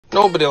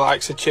Nobody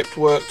likes a chipped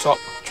worktop.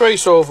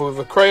 Trace over with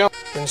a crayon,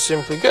 then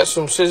simply get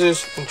some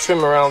scissors and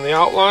trim around the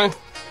outline.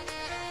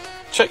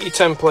 Check your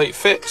template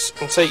fits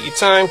and take your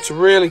time to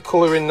really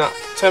colour in that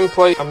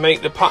template and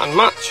make the pattern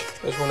match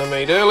as one I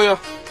made earlier.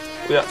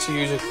 We had to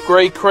use a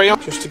grey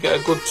crayon just to get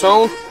a good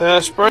tone.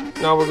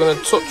 Hairspray. Now we're going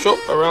to touch up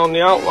around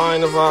the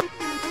outline of our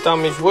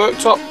damaged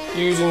worktop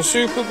using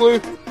super glue.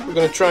 We're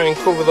going to try and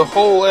cover the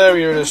whole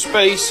area of the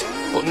space,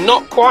 but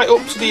not quite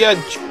up to the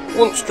edge.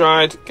 Once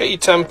dried, get your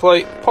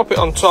template, pop it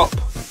on top,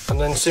 and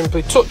then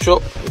simply touch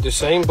up with the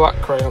same black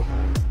crayon.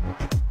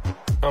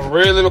 I'm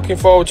really looking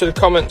forward to the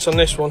comments on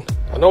this one.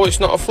 I know it's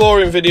not a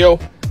flooring video,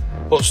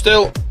 but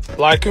still,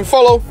 like and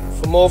follow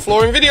for more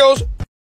flooring videos.